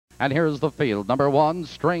And here's the field. Number 1,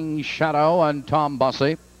 String Shadow and Tom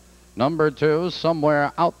Busse. Number 2,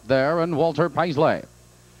 Somewhere Out There and Walter Paisley.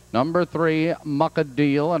 Number 3,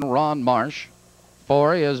 Muckadeel and Ron Marsh.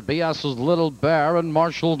 4 is BS's Little Bear and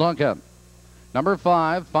Marshall Duncan. Number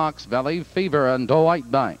 5, Fox Valley Fever and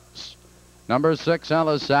Dwight Banks. Number 6,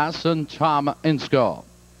 Alice Sass and Tom Insco.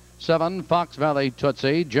 7, Fox Valley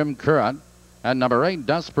Tootsie, Jim Curran. And number 8,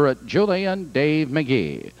 Desperate Julie and Dave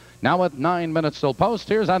McGee. Now with 9 minutes till post,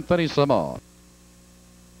 here's Anthony Simone.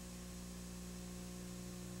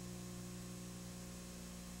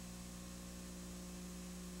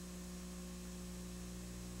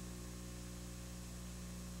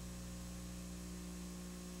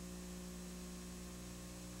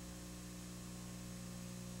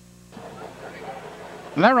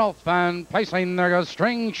 They're off and pacing. There goes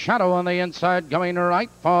String Shadow on the inside, going right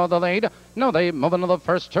for the lead. No, they move into the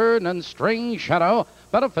first turn, and String Shadow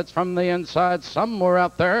benefits from the inside somewhere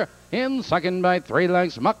out there. In second by 3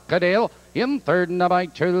 lengths, Muckadeel. In third now by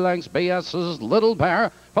 2 lengths, BS's Little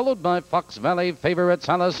Bear, followed by Fox Valley Favorites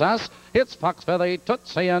Alice S. It's Fox Valley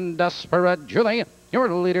Tootsie and Desperate Julie. Your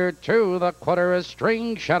leader to the quarter is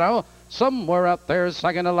String Shadow. Somewhere out there,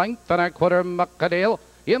 second a length and a quarter, Muckadeel.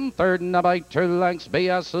 In third now by 2 lengths,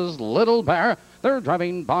 BS's Little Bear. They're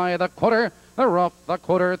driving by the quarter. They're off the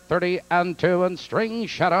quarter, 30 and 2, and String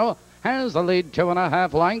Shadow has the lead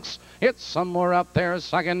 2.5 lengths. It's somewhere up there.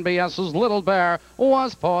 Second, BS's Little Bear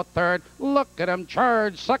was for third. Look at him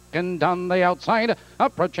charge. Second on the outside,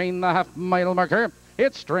 approaching the half-mile marker.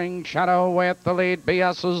 It's String Shadow with the lead.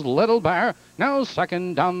 BS's Little Bear now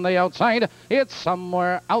second on the outside. It's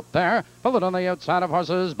somewhere out there, followed on the outside of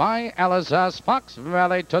horses by LSS, Fox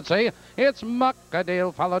Valley Tootsie. It's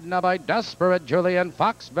Muckadeel, followed now by Desperate Julie and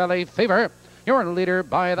Fox Valley Fever. Your leader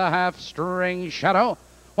by the half, String Shadow.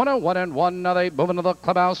 101 and 1. Now they move into the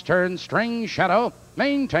clubhouse turn. String Shadow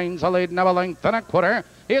maintains the lead, now a length and a quarter.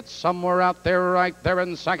 It's somewhere out there, right there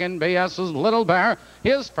in second. BS's Little Bear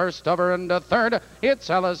is first over into third. It's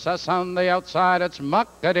LSS on the outside. It's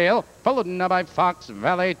Muckadeel, followed now by Fox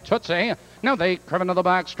Valley Tootsie. Now they curve into the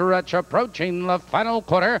back stretch, approaching the final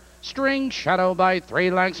quarter. String Shadow by 3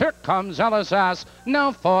 lengths. Here comes LSS.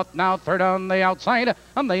 Now fourth, now third on the outside.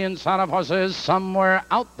 On the inside of horses, somewhere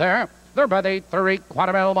out there. They're by the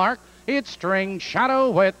 3/4 mile mark. It's String Shadow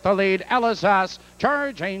with the lead. LSS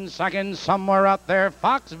charging second, somewhere out there.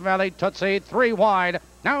 Fox Valley Tootsie 3 wide.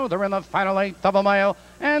 Now they're in the final 1/8 of a mile,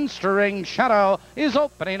 and String Shadow is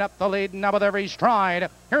opening up the lead now with every stride.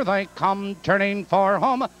 Here they come, turning for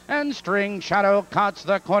home, and String Shadow cuts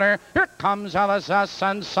the corner. Here comes LSS,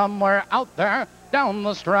 and somewhere out there, down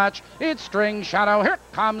the stretch, it's String Shadow. Here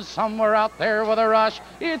comes somewhere out there with a rush.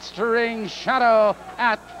 It's String Shadow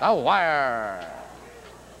at the wire.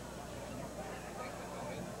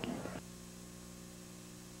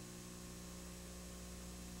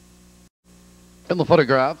 In the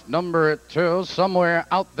photograph, number 2, somewhere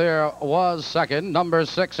out there, was second. Number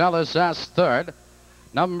 6, LSS, third.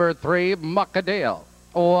 Number 3, Muckadeel,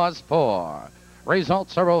 was 4.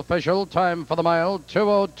 Results are official. Time for the mile,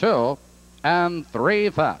 2:02 and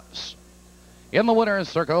 3/5. In the winner's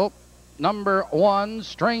circle, number 1,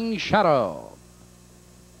 String Shadow.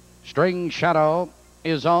 String Shadow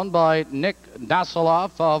is owned by Nick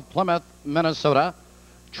Dasseloff of Plymouth, Minnesota.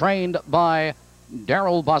 Trained by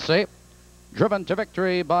Darrell Busse. Driven to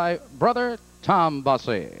victory by brother Tom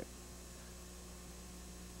Busse.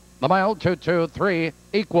 The mile, 2:23,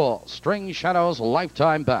 equal String Shadow's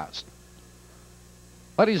lifetime best.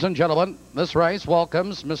 Ladies and gentlemen, this race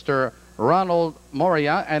welcomes Mr. Ronald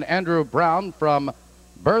Moria and Andrew Brown from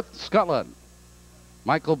Perth, Scotland.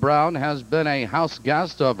 Michael Brown has been a house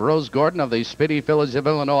guest of Rose Gordon of the Speedy Village of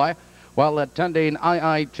Illinois while attending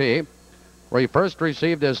IIT, where he first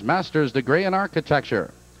received his master's degree in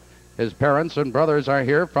architecture. His parents and brothers are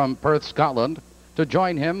here from Perth, Scotland, to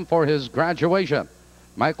join him for his graduation.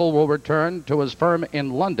 Michael will return to his firm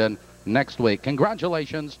in London next week.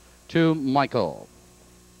 Congratulations to Michael.